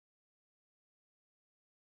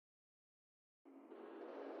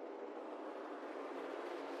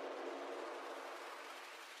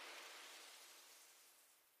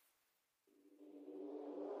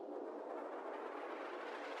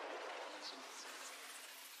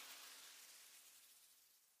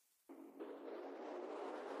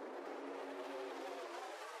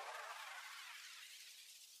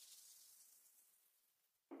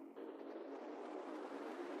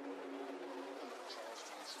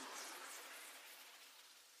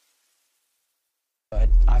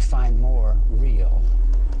find more real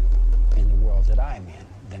in the world that I'm in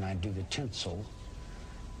than I do the tinsel.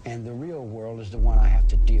 And the real world is the one I have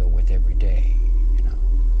to deal with every day, you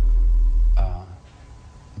know.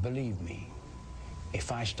 Believe me,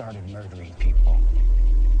 if I started murdering people,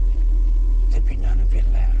 there'd be none of it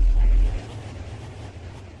left.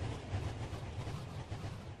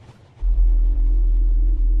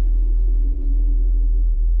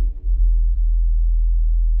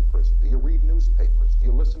 Do you read newspapers? Do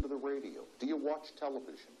you listen to the radio? Do you watch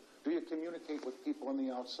television? Do you communicate with people on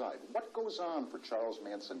the outside? What goes on for Charles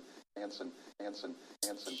Manson?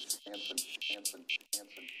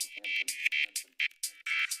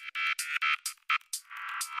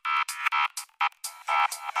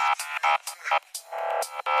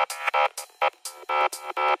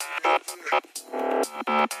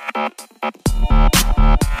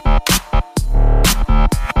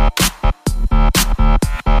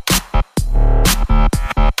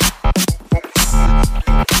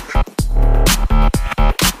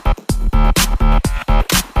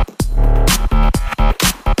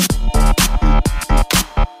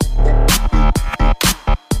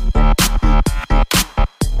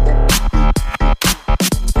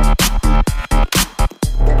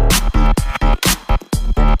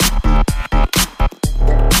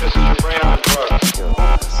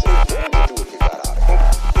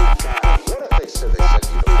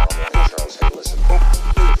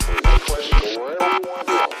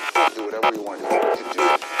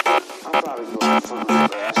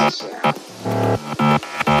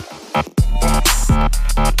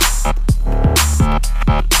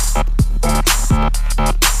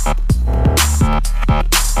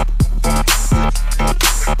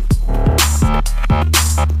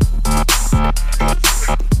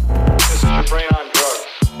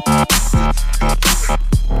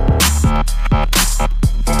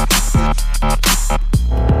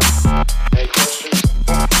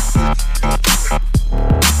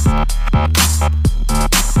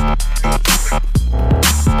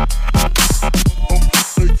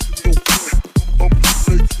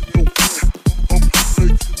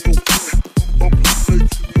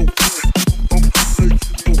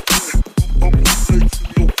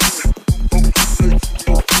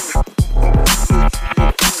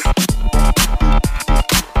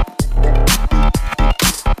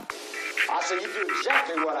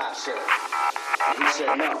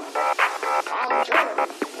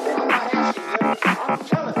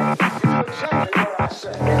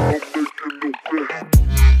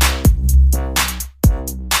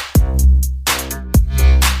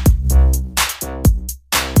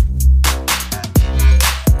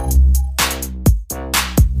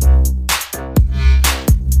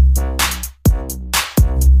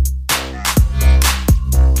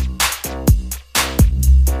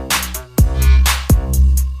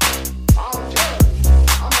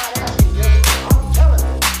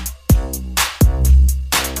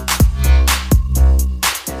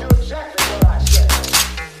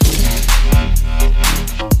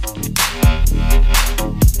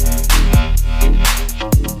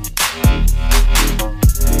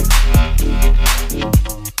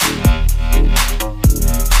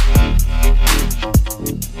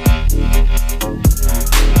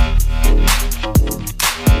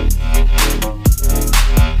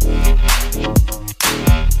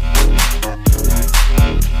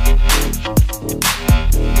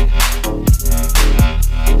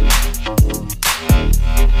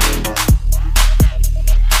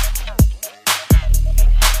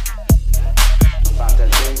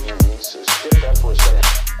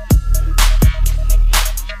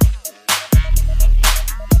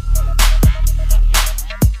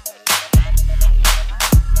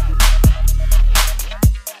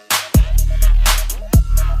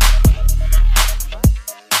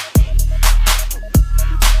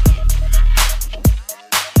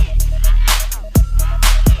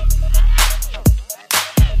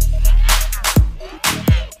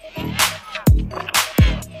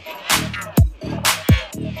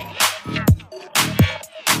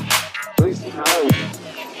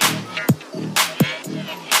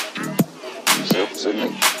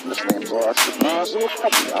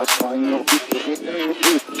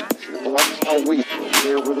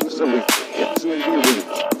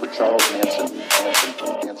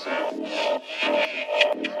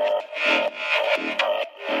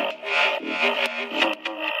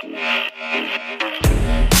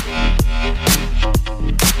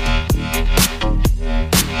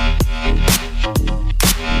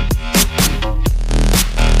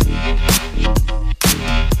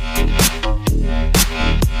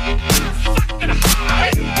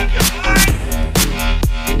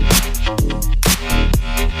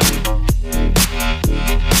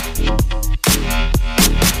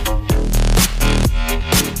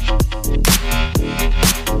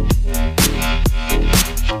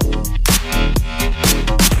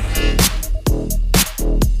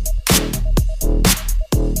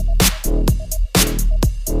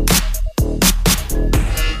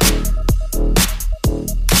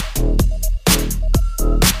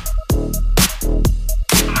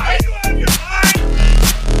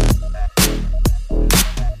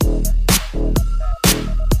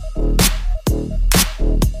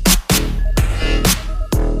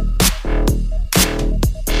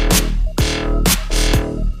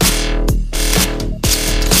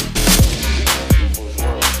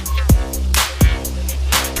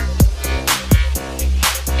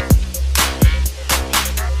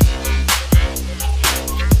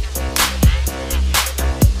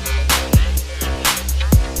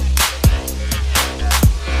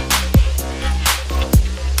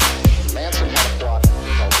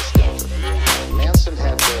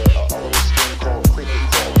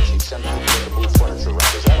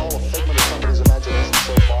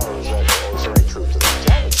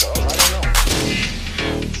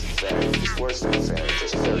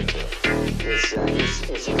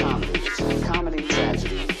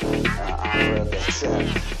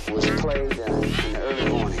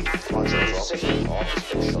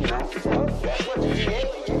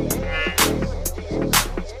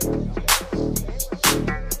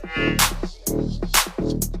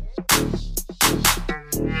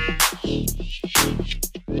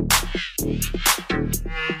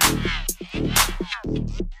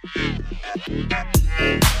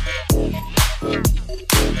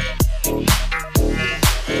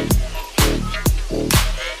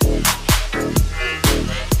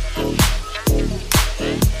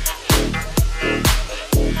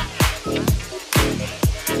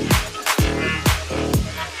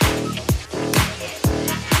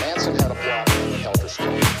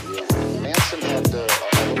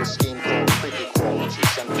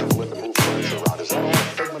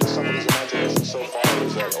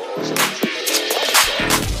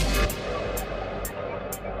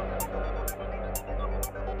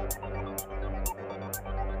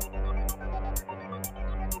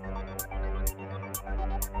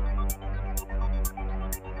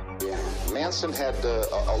 Manson had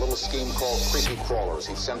a little scheme called creepy crawlers.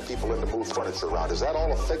 He'd send people in to move furniture around. Is that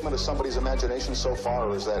all a figment of somebody's imagination so far,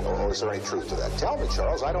 or is there any truth to that? Tell me,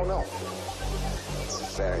 Charles. I don't know. It's a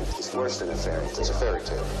fairy. It's worse than a fairy tale. It's a fairy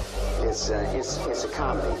tale. It's a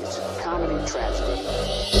comedy. It's a comedy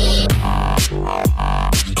tragedy.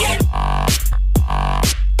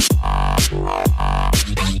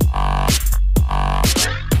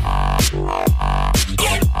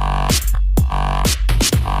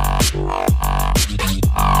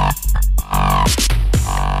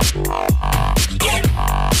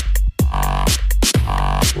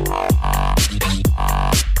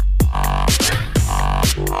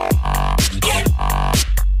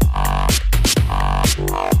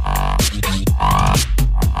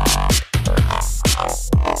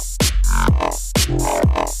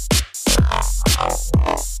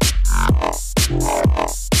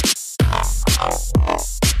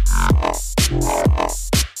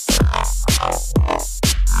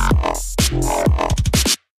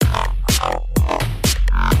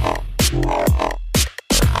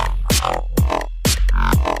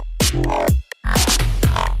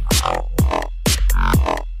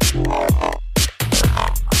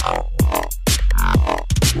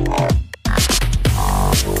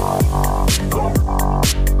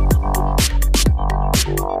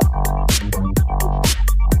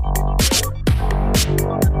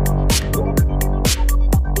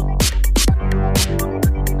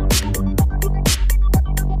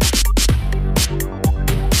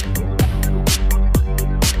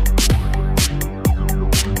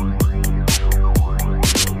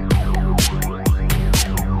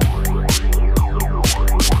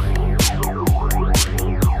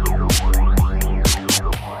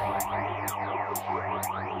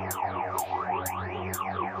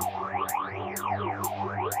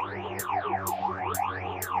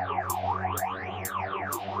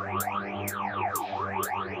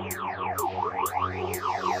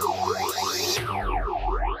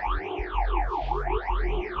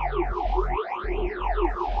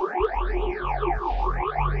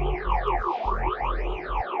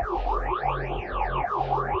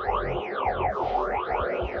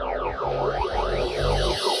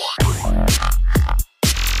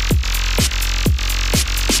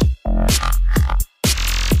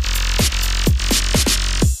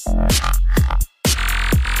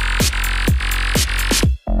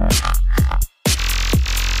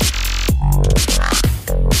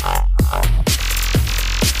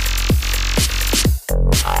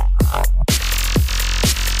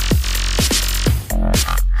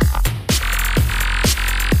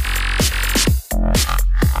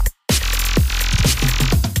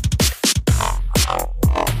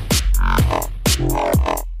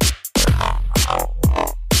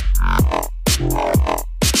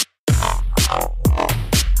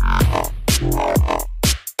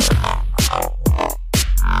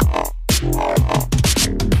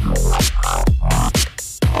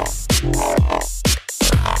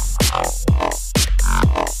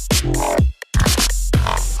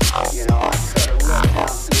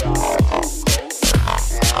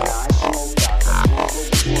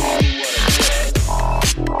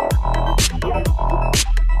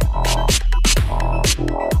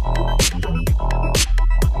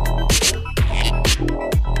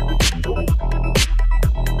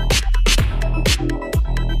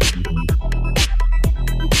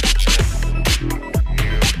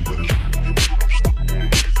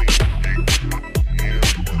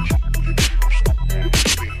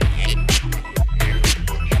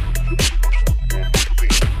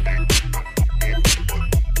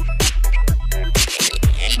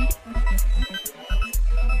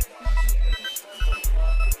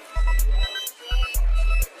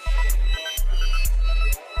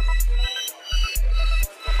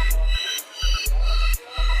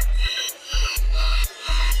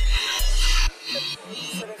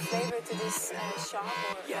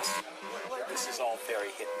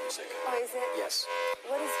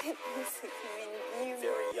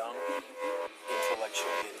 Very young,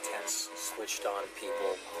 intellectually intense, switched on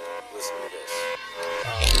people. Listen to this.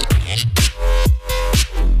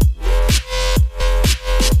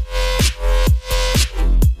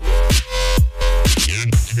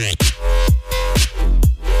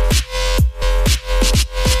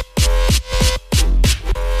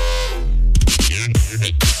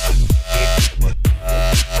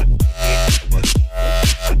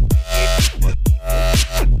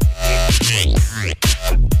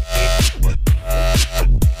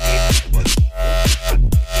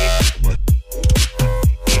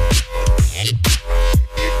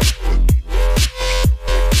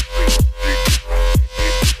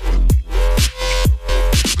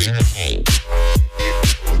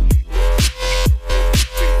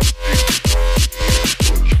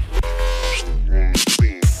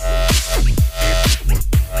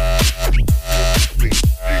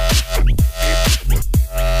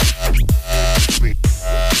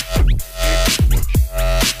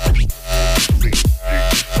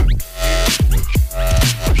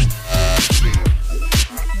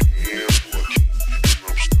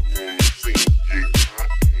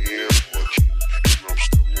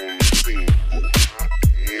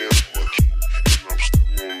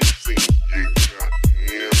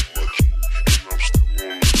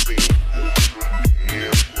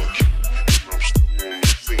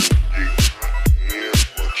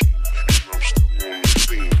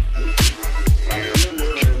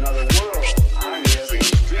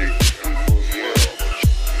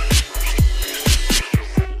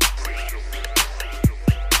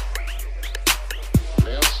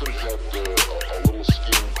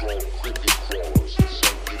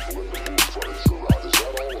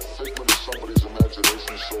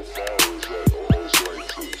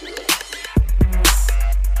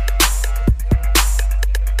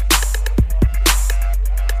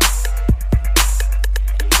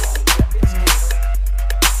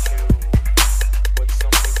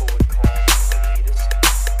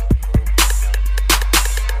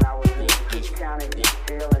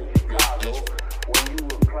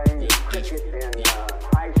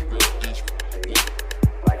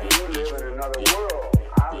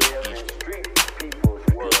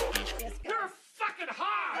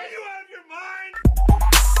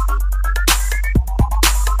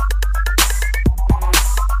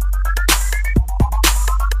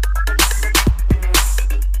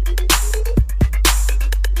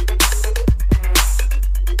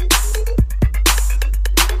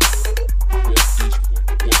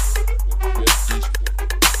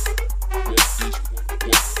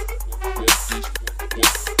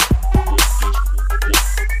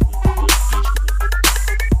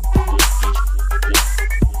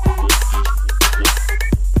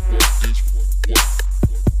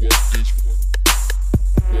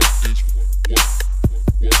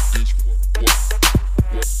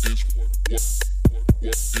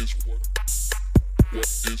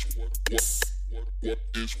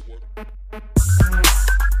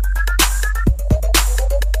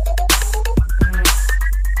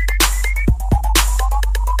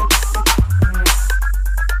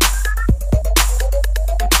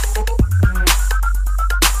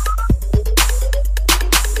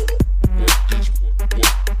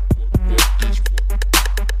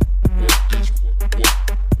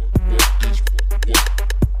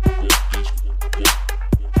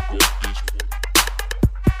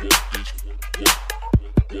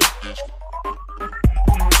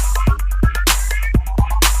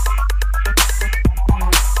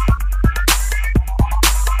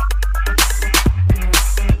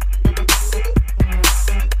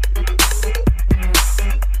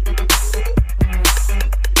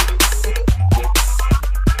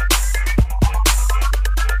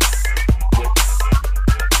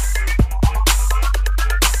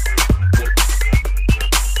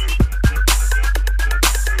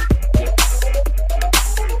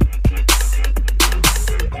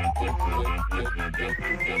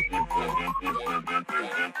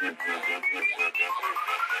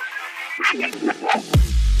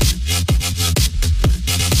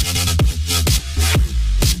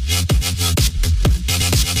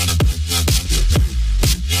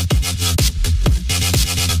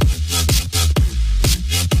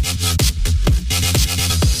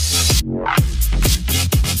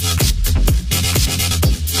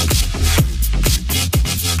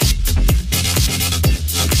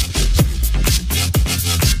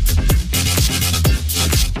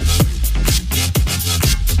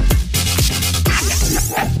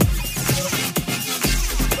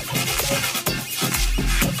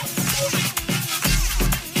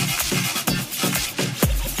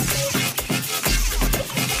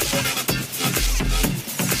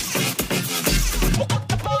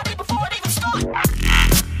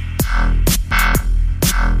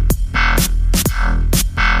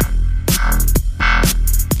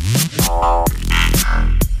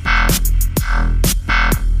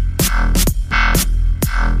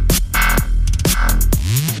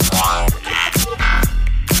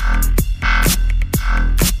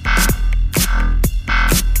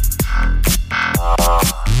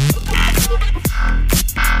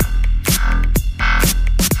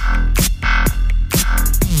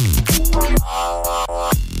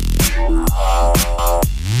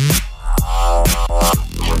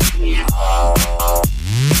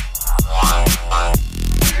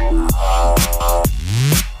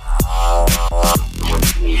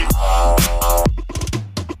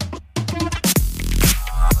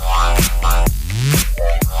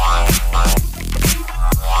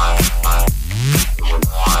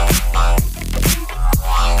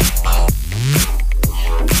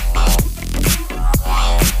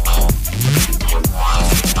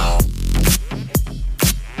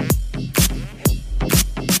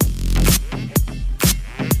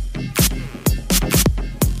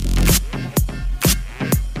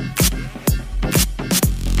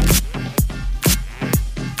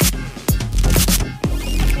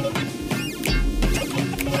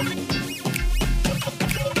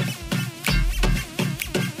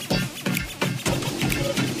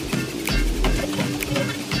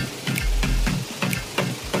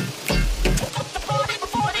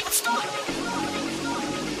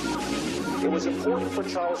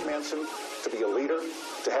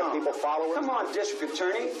 on. People follow it? Come on, district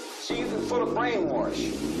attorney. See, you've been full of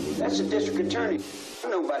brainwash. That's a district attorney.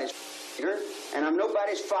 I'm nobody's leader, and I'm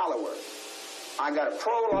nobody's follower. I got a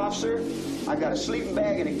parole officer, I got a sleeping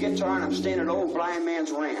bag and a guitar, and I'm staying at Old Blind Man's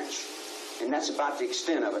Ranch. And that's about the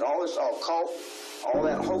extent of it. All this occult, all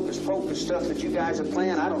that hocus-pocus stuff that you guys are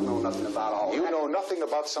playing, I don't know nothing about all that. You know nothing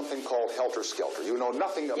about something called Helter Skelter. You know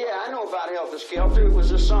nothing about... Yeah, I know about Helter Skelter. It was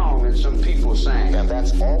a song that some people sang. And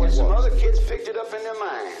that's all it was. And some other kids picked it up in their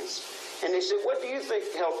minds. And they said, what do you think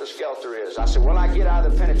Helter Skelter is? I said, well, I get out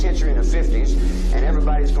of the penitentiary in the 50s, and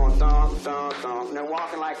everybody's going thump, thump, thump, and they're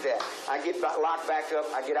walking like that. I get locked back up,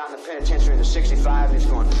 I get out in the penitentiary in the 65, and it's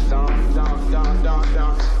going thump, thump, thump, thump,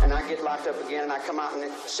 thump, and I get locked up again, and I come out in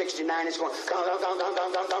the 69, it's going thump, thump, thump, thump,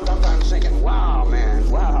 thump, thump, thump, thump. I'm thinking, wow, man,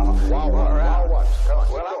 wow. Wow, what? Come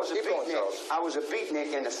on, Well, I was a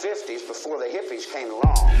beatnik in the 50s before the hippies came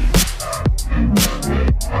along.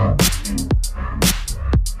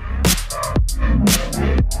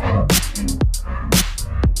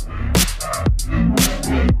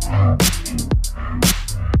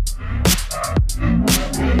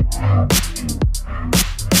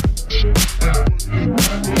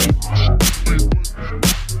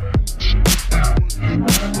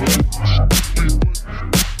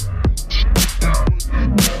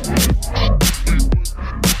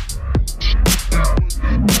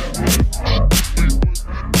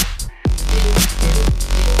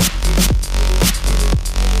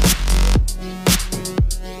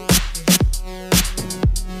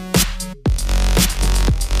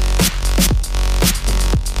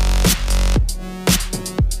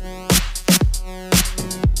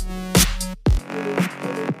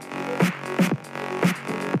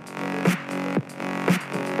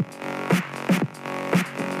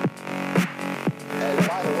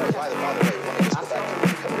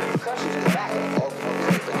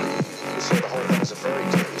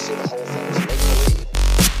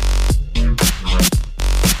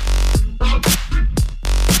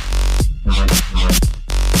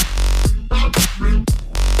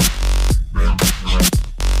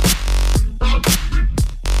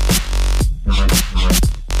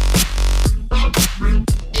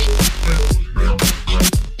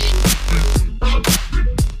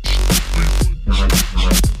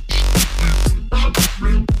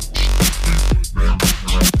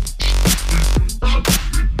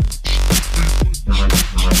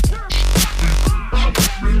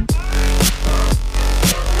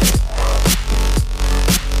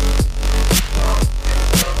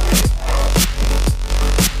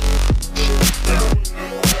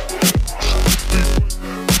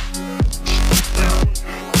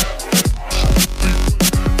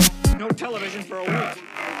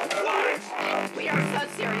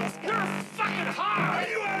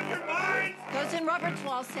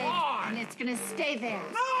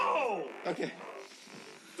 Okay.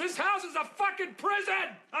 This house is a fucking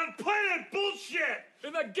prison! On planet bullshit!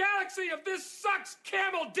 In the galaxy of this sucks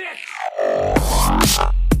camel dick!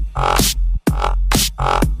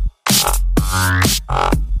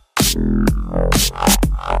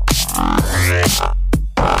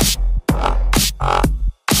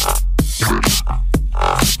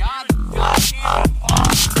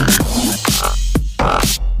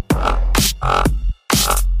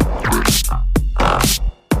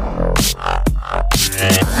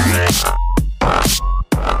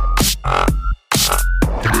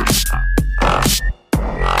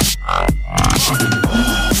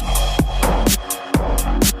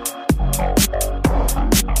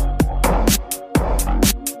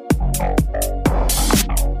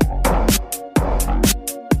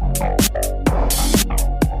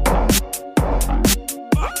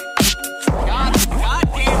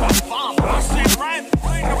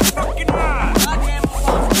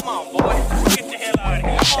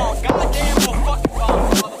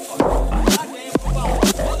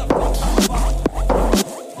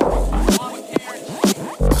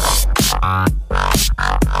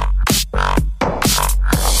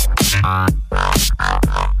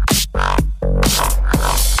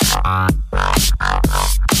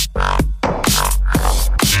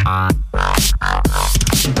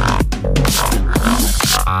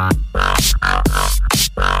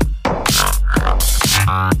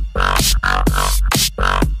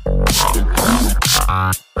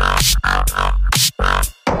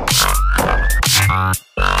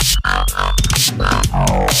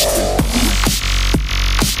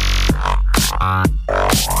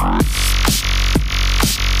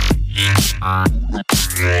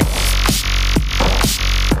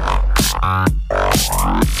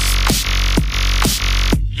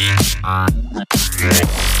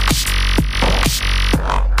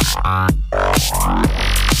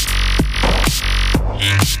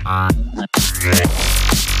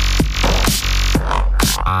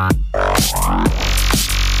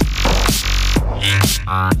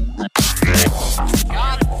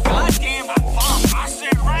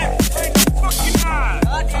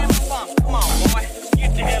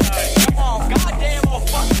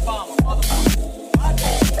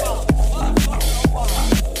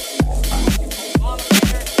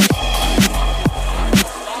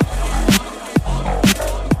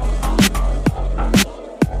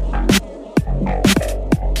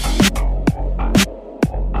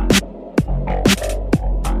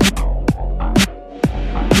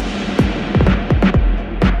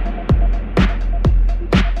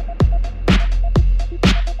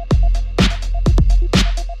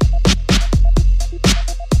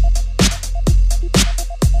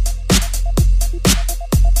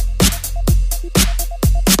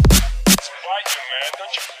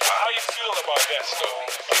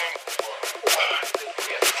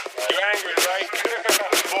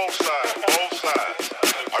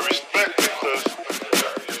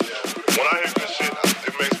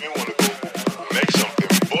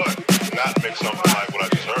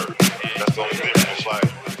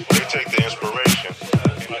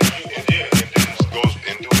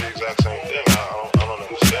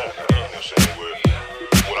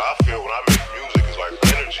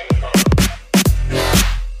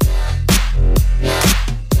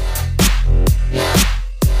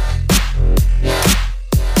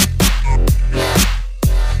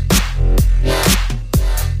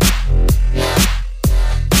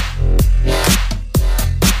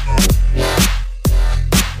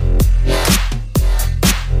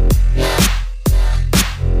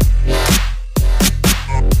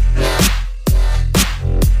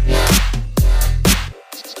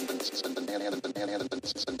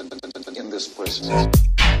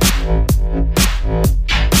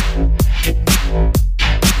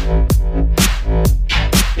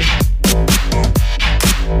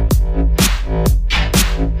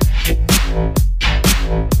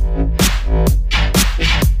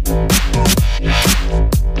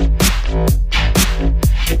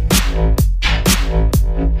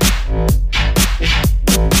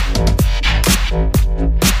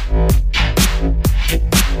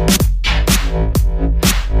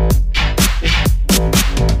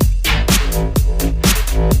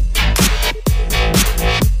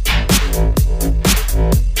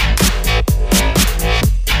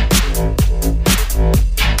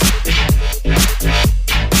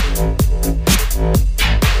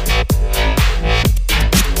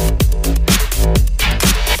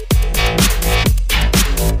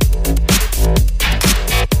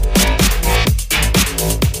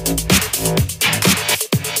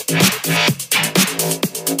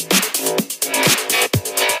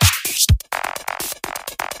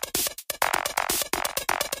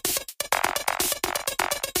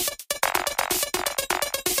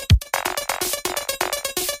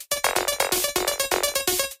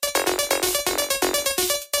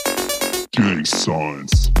 Gang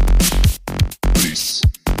signs. Peace.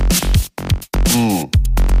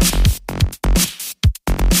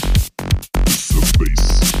 It's the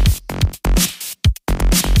bass.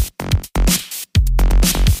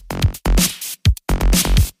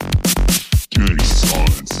 Gang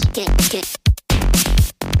signs. Gang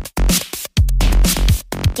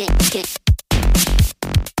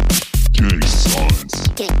signs.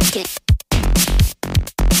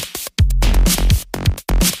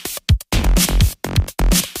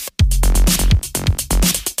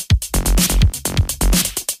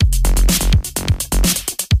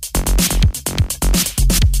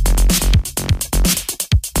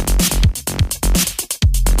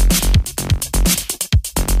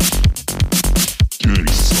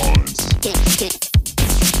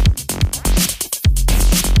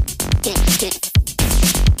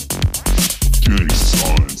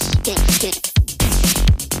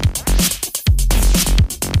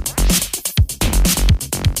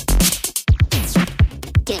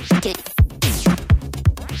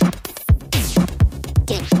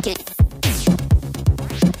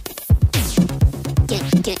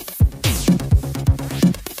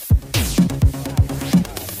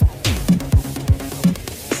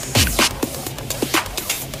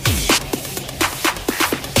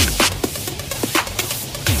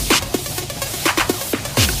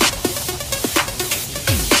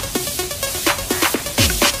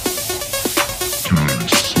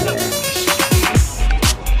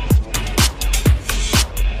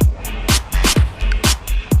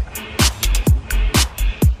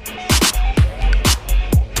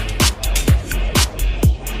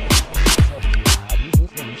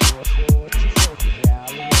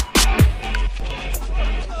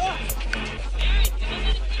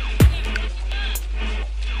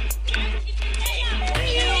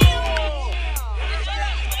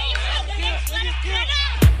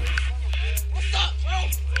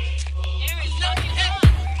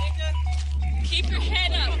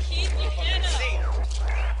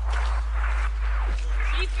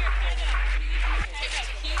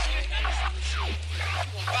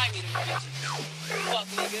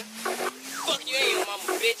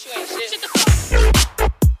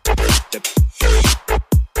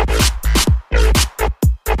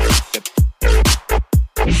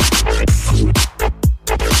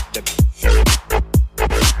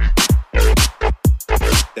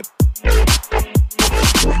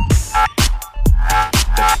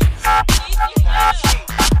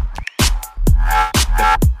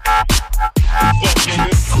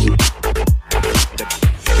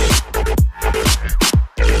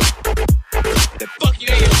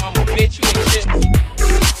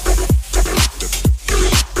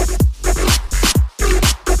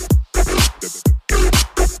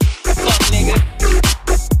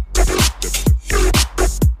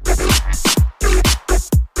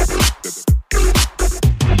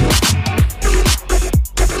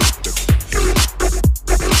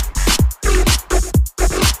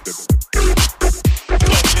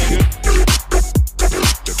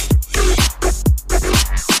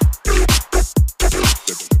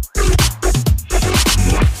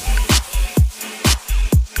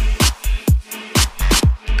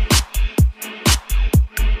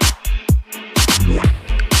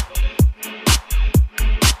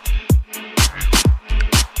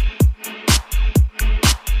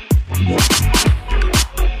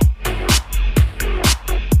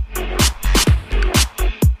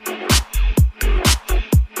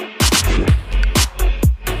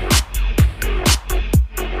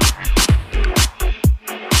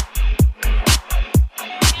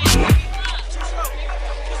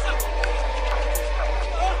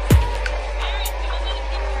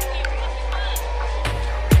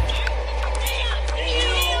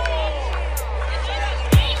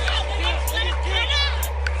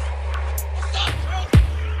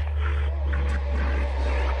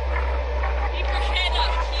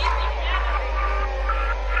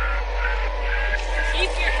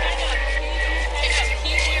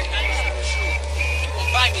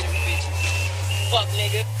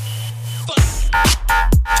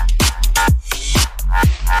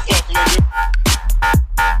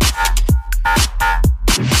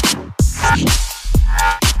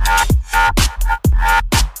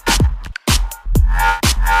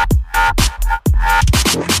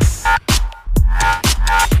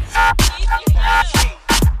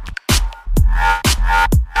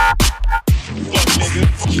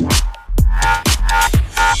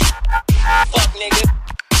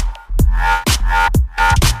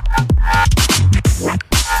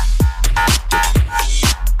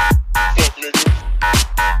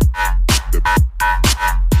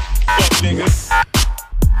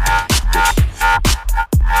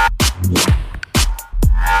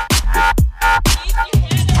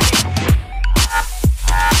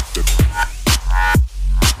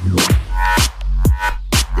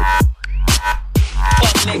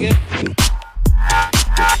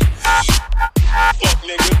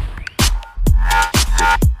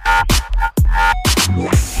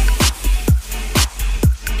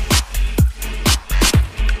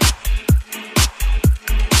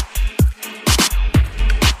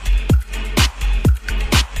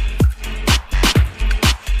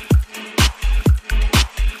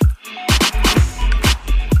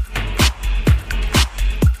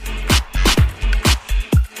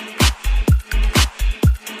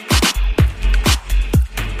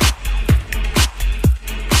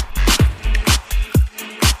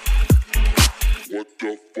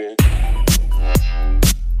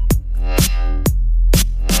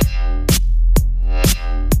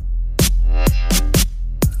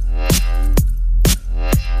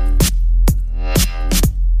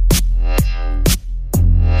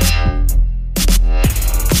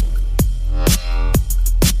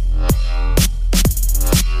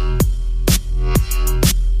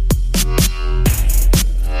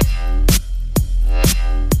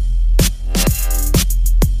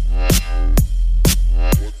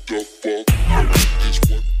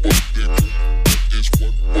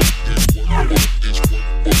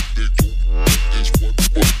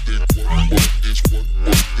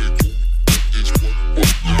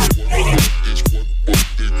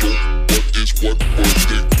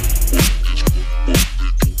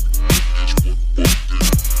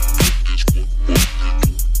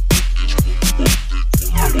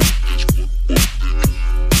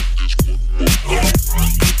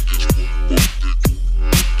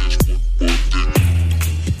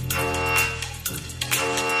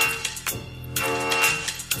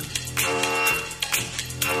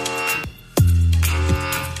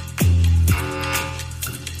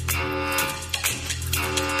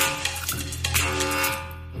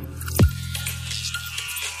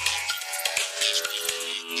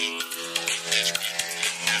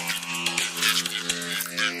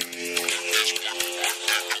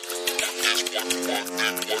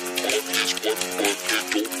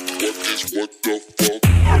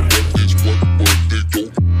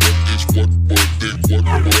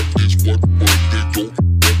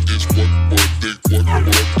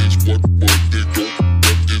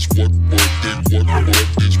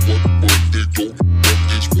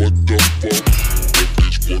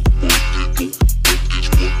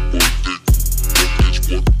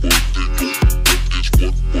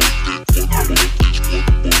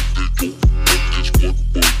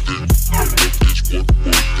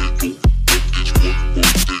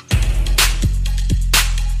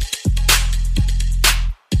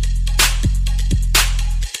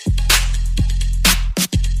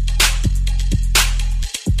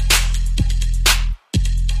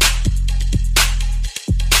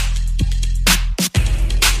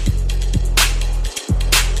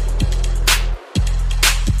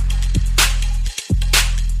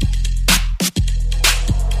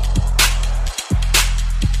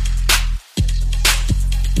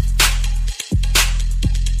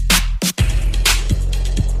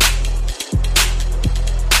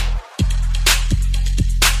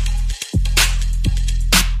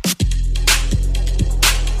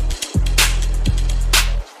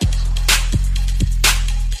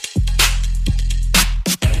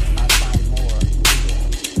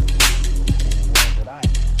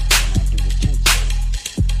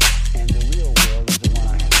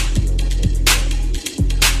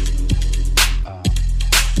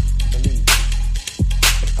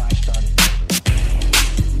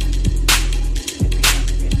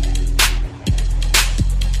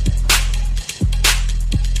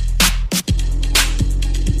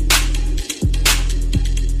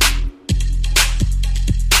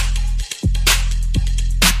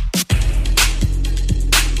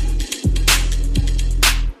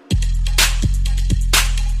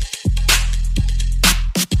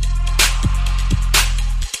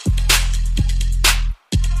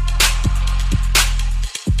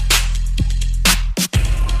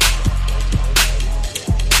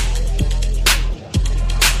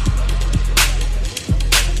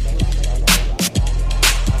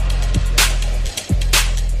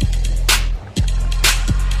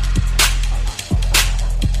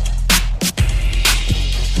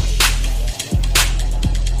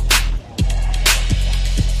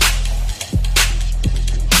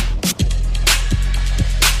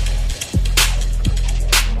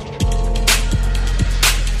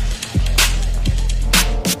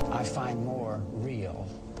 I find more real